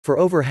For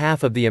over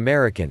half of the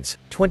Americans,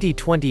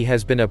 2020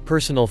 has been a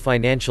personal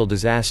financial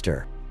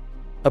disaster.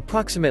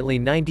 Approximately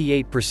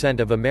 98%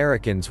 of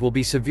Americans will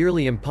be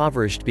severely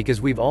impoverished because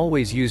we've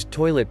always used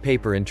toilet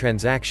paper in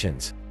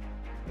transactions.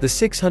 The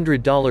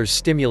 $600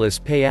 stimulus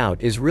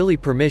payout is really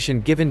permission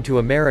given to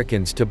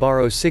Americans to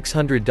borrow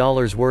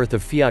 $600 worth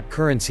of fiat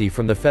currency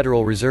from the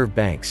Federal Reserve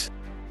banks.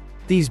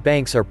 These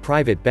banks are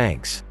private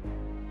banks.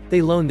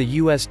 They loan the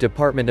US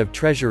Department of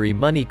Treasury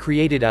money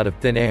created out of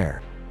thin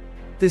air.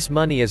 This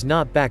money is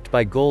not backed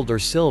by gold or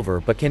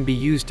silver but can be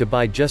used to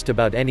buy just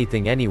about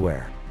anything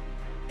anywhere.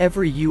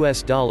 Every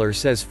US dollar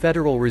says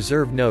Federal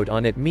Reserve note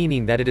on it,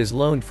 meaning that it is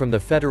loaned from the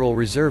Federal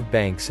Reserve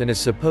banks and is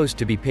supposed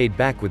to be paid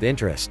back with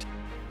interest.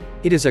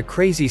 It is a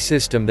crazy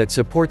system that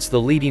supports the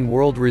leading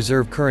world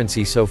reserve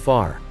currency so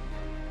far.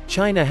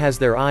 China has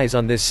their eyes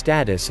on this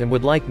status and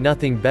would like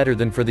nothing better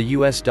than for the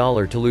US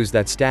dollar to lose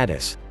that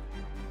status.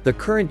 The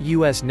current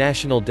U.S.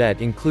 national debt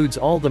includes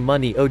all the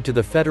money owed to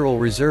the Federal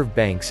Reserve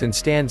banks and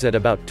stands at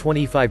about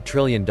 $25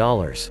 trillion.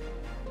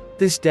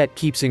 This debt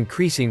keeps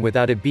increasing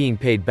without it being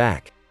paid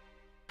back.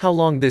 How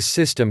long this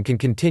system can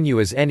continue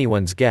is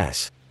anyone's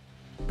guess.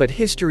 But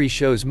history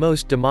shows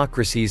most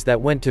democracies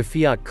that went to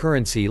fiat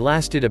currency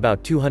lasted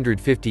about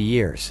 250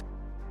 years.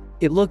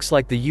 It looks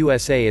like the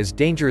USA is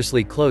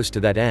dangerously close to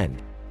that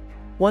end.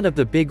 One of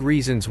the big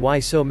reasons why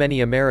so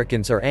many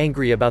Americans are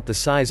angry about the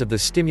size of the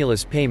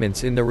stimulus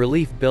payments in the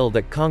relief bill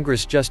that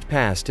Congress just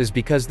passed is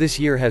because this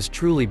year has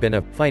truly been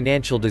a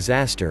financial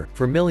disaster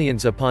for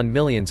millions upon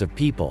millions of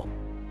people.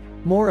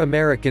 More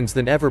Americans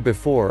than ever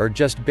before are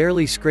just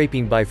barely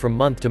scraping by from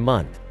month to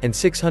month, and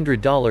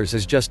 $600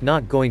 is just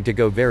not going to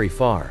go very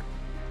far.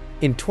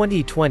 In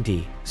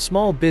 2020,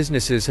 small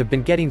businesses have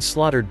been getting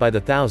slaughtered by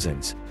the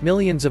thousands,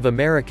 millions of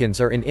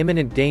Americans are in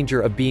imminent danger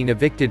of being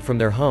evicted from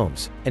their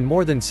homes, and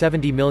more than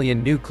 70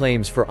 million new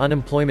claims for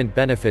unemployment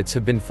benefits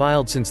have been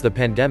filed since the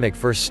pandemic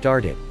first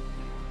started.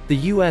 The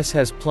US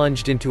has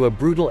plunged into a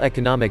brutal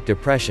economic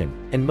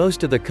depression, and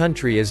most of the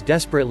country is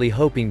desperately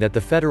hoping that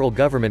the federal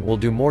government will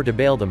do more to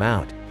bail them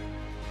out.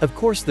 Of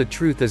course, the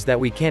truth is that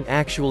we can't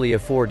actually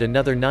afford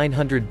another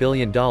 $900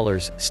 billion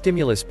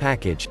stimulus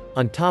package,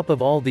 on top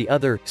of all the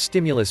other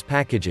stimulus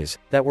packages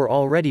that were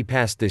already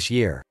passed this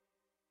year.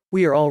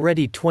 We are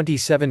already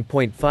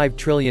 $27.5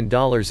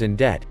 trillion in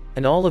debt,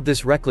 and all of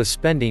this reckless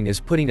spending is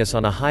putting us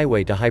on a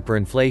highway to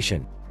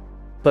hyperinflation.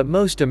 But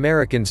most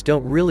Americans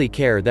don't really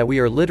care that we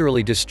are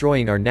literally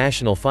destroying our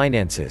national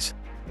finances.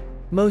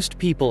 Most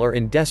people are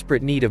in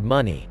desperate need of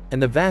money,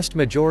 and the vast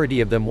majority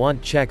of them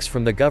want checks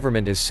from the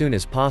government as soon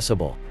as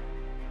possible.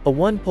 A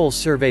one-poll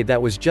survey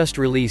that was just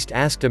released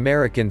asked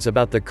Americans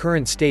about the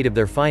current state of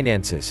their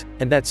finances,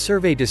 and that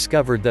survey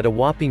discovered that a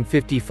whopping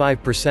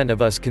 55%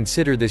 of us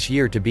consider this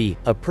year to be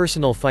a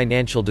personal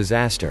financial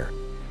disaster.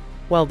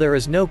 While there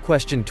is no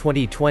question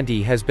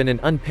 2020 has been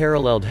an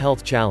unparalleled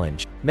health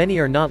challenge, many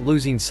are not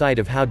losing sight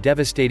of how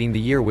devastating the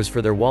year was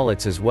for their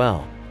wallets as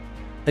well.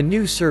 A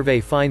new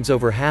survey finds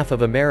over half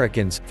of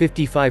Americans,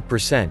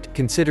 55%,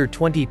 consider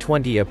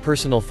 2020 a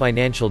personal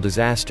financial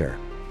disaster.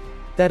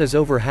 That is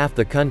over half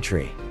the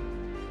country.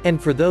 And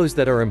for those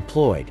that are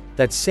employed,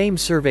 that same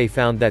survey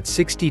found that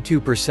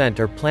 62%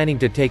 are planning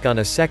to take on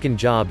a second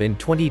job in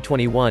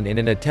 2021 in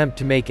an attempt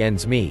to make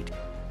ends meet.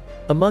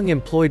 Among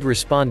employed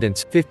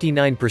respondents,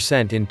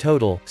 59% in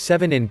total,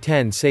 7 in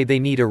 10 say they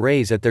need a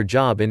raise at their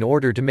job in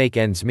order to make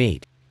ends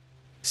meet.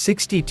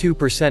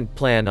 62%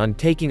 plan on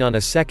taking on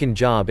a second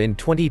job in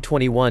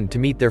 2021 to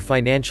meet their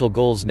financial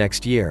goals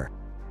next year.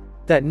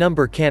 That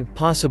number can't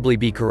possibly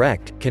be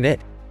correct, can it?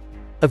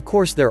 Of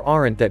course, there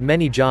aren't that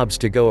many jobs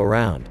to go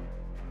around.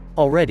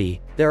 Already,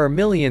 there are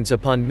millions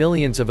upon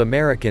millions of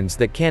Americans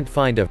that can't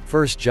find a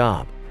first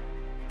job.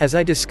 As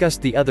I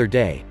discussed the other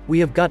day, we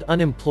have got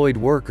unemployed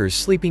workers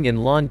sleeping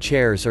in lawn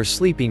chairs or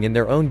sleeping in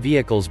their own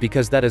vehicles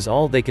because that is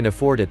all they can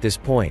afford at this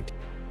point.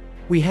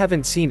 We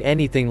haven't seen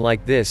anything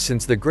like this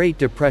since the Great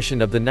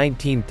Depression of the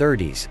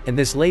 1930s, and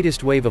this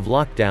latest wave of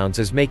lockdowns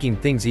is making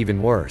things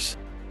even worse.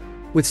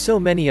 With so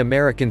many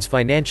Americans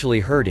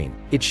financially hurting,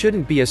 it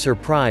shouldn't be a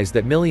surprise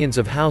that millions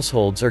of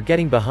households are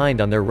getting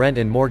behind on their rent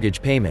and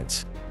mortgage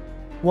payments.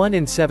 1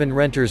 in 7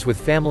 renters with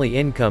family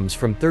incomes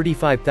from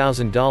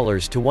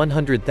 $35,000 to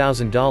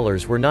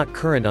 $100,000 were not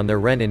current on their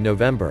rent in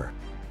November.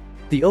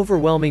 The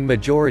overwhelming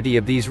majority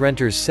of these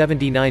renters,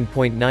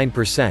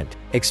 79.9%,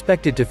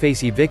 expected to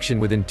face eviction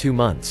within 2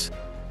 months.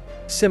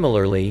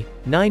 Similarly,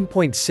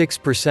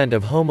 9.6%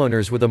 of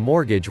homeowners with a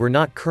mortgage were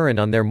not current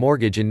on their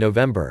mortgage in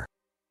November.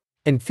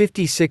 And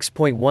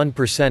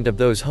 56.1% of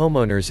those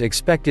homeowners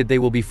expected they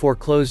will be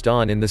foreclosed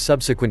on in the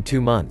subsequent 2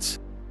 months.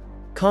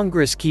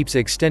 Congress keeps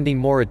extending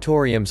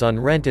moratoriums on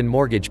rent and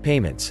mortgage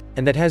payments,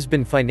 and that has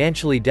been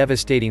financially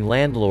devastating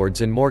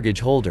landlords and mortgage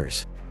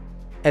holders.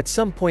 At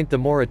some point the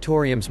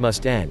moratoriums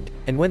must end,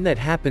 and when that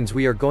happens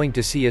we are going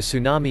to see a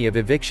tsunami of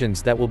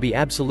evictions that will be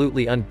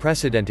absolutely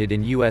unprecedented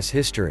in US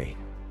history.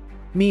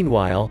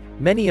 Meanwhile,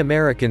 many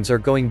Americans are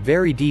going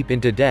very deep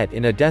into debt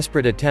in a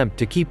desperate attempt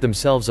to keep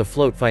themselves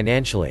afloat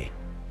financially.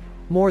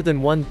 More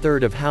than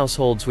one-third of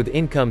households with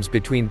incomes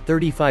between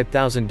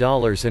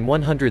 $35,000 and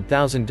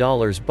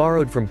 $100,000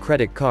 borrowed from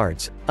credit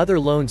cards, other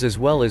loans as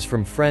well as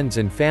from friends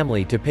and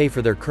family to pay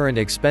for their current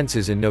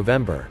expenses in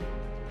November.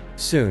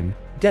 Soon,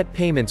 debt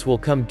payments will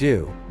come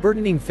due,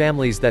 burdening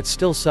families that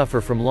still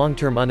suffer from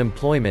long-term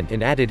unemployment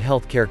and added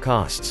healthcare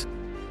costs.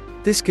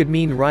 This could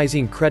mean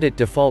rising credit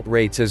default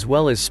rates as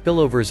well as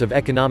spillovers of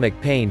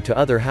economic pain to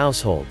other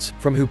households,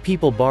 from who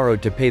people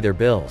borrowed to pay their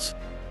bills.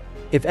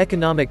 If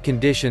economic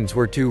conditions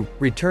were to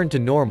return to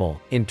normal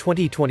in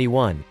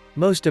 2021,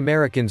 most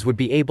Americans would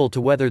be able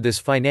to weather this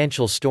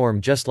financial storm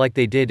just like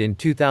they did in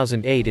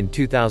 2008 and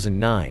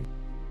 2009.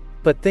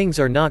 But things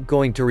are not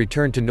going to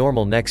return to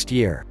normal next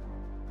year.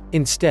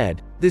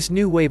 Instead, this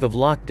new wave of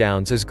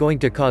lockdowns is going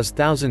to cause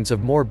thousands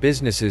of more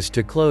businesses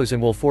to close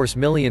and will force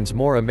millions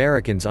more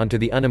Americans onto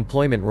the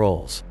unemployment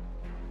rolls.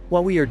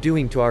 What we are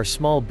doing to our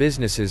small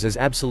businesses is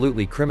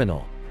absolutely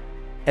criminal.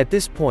 At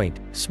this point,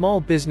 small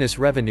business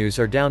revenues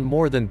are down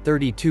more than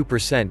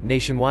 32%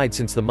 nationwide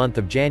since the month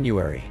of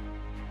January.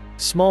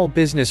 Small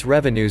business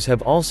revenues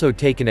have also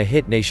taken a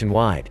hit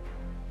nationwide.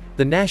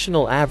 The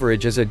national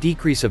average is a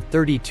decrease of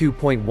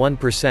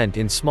 32.1%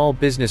 in small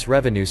business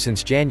revenue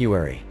since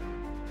January.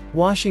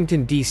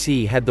 Washington,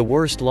 D.C. had the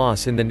worst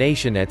loss in the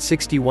nation at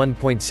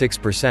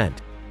 61.6%.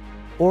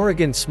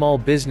 Oregon small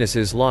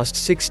businesses lost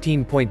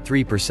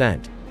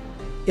 16.3%.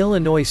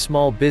 Illinois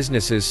small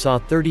businesses saw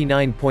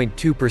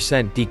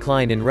 39.2%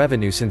 decline in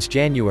revenue since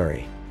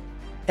January.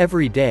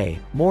 Every day,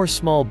 more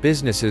small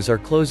businesses are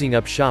closing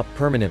up shop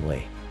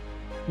permanently.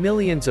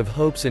 Millions of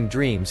hopes and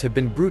dreams have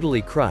been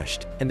brutally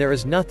crushed, and there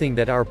is nothing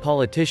that our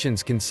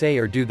politicians can say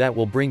or do that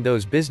will bring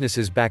those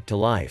businesses back to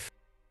life.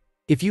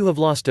 If you have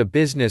lost a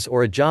business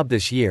or a job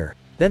this year,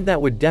 then that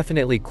would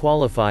definitely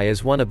qualify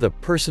as one of the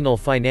personal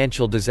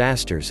financial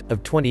disasters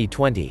of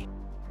 2020.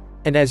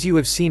 And as you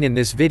have seen in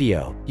this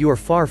video, you are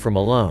far from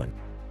alone.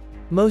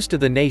 Most of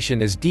the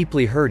nation is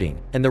deeply hurting,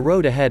 and the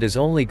road ahead is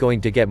only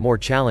going to get more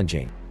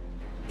challenging.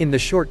 In the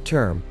short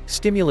term,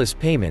 stimulus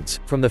payments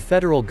from the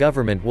federal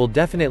government will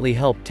definitely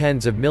help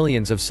tens of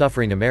millions of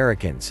suffering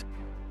Americans.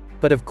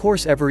 But of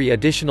course every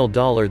additional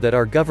dollar that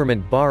our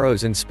government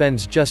borrows and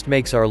spends just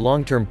makes our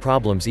long-term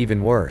problems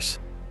even worse.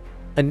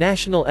 A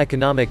national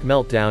economic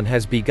meltdown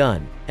has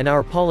begun, and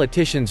our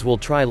politicians will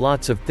try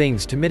lots of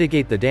things to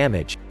mitigate the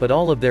damage, but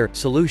all of their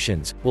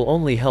solutions will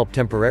only help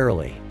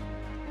temporarily.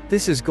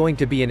 This is going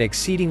to be an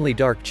exceedingly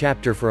dark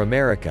chapter for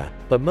America,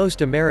 but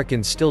most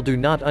Americans still do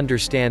not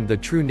understand the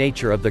true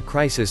nature of the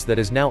crisis that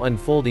is now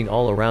unfolding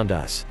all around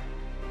us.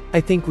 I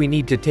think we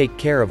need to take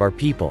care of our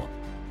people.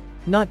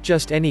 Not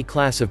just any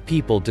class of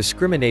people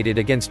discriminated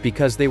against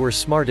because they were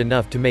smart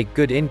enough to make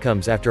good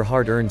incomes after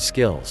hard-earned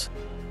skills.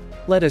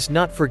 Let us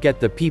not forget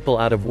the people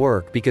out of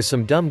work because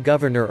some dumb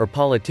governor or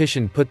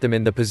politician put them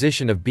in the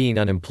position of being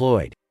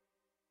unemployed.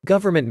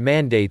 Government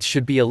mandates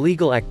should be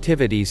illegal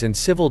activities and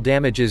civil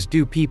damages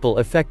due. People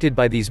affected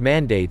by these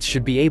mandates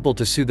should be able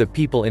to sue the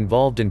people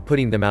involved in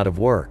putting them out of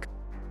work.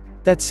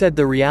 That said,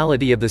 the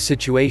reality of the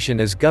situation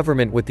is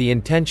government with the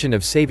intention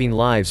of saving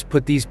lives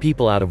put these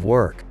people out of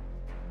work.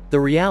 The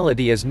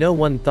reality is no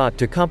one thought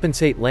to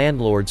compensate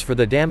landlords for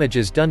the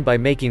damages done by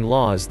making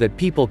laws that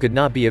people could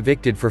not be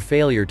evicted for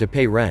failure to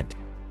pay rent.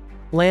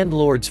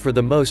 Landlords for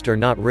the most are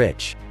not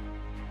rich.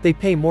 They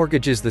pay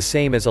mortgages the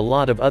same as a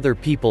lot of other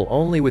people,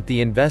 only with the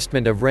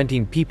investment of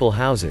renting people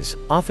houses,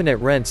 often at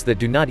rents that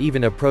do not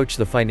even approach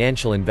the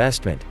financial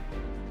investment.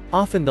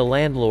 Often the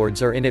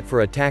landlords are in it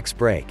for a tax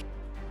break.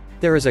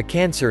 There is a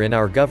cancer in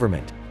our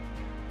government.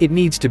 It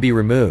needs to be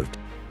removed.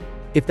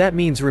 If that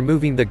means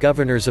removing the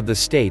governors of the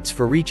states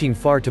for reaching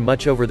far too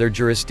much over their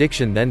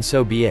jurisdiction, then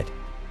so be it.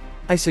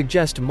 I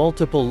suggest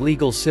multiple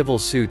legal civil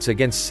suits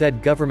against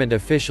said government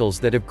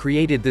officials that have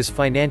created this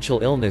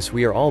financial illness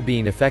we are all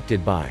being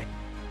affected by.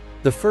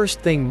 The first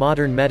thing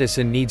modern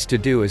medicine needs to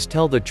do is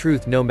tell the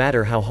truth, no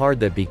matter how hard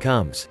that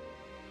becomes.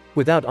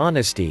 Without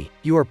honesty,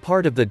 you are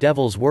part of the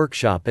devil's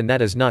workshop, and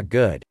that is not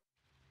good.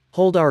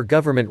 Hold our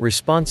government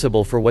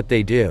responsible for what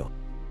they do.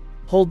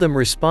 Hold them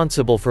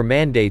responsible for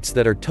mandates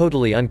that are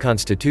totally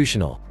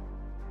unconstitutional.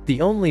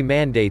 The only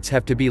mandates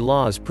have to be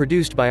laws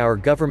produced by our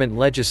government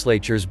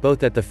legislatures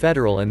both at the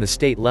federal and the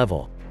state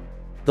level.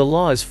 The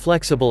law is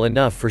flexible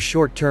enough for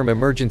short-term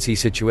emergency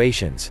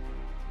situations.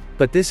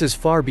 But this is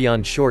far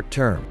beyond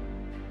short-term.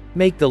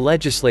 Make the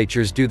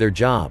legislatures do their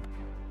job.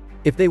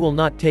 If they will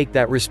not take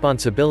that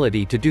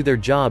responsibility to do their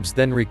jobs,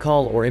 then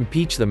recall or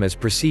impeach them as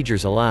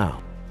procedures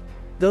allow.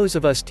 Those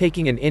of us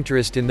taking an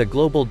interest in the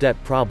global debt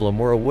problem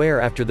were aware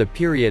after the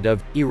period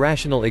of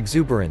irrational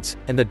exuberance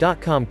and the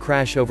dot-com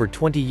crash over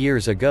 20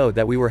 years ago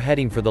that we were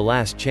heading for the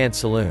last chance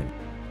saloon.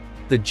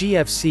 The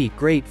GFC,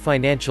 Great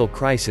Financial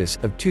Crisis,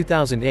 of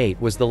 2008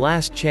 was the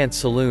last chance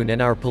saloon,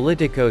 and our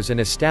politicos and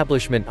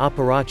establishment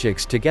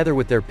apparatchiks together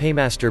with their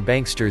paymaster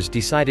banksters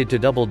decided to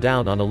double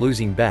down on a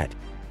losing bet.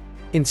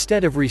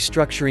 Instead of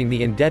restructuring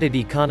the indebted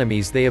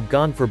economies, they have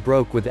gone for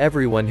broke with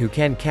everyone who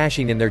can,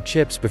 cashing in their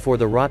chips before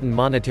the rotten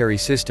monetary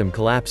system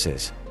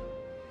collapses.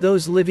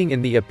 Those living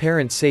in the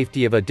apparent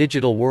safety of a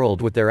digital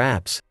world with their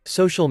apps,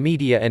 social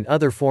media and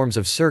other forms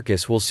of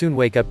circus will soon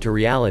wake up to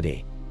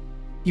reality.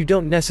 You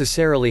don't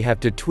necessarily have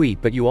to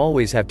tweet, but you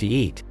always have to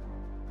eat.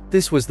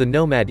 This was the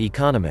Nomad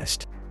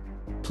Economist.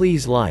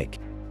 Please like,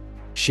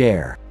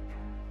 share,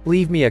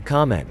 leave me a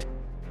comment,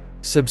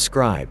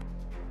 subscribe.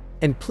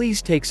 And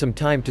please take some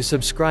time to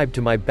subscribe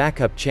to my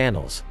backup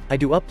channels. I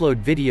do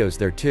upload videos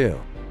there too.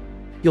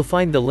 You'll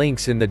find the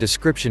links in the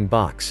description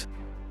box.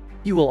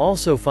 You will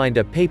also find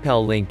a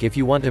PayPal link if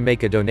you want to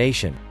make a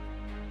donation.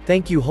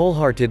 Thank you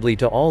wholeheartedly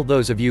to all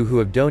those of you who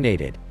have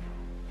donated.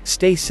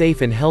 Stay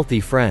safe and healthy,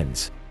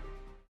 friends.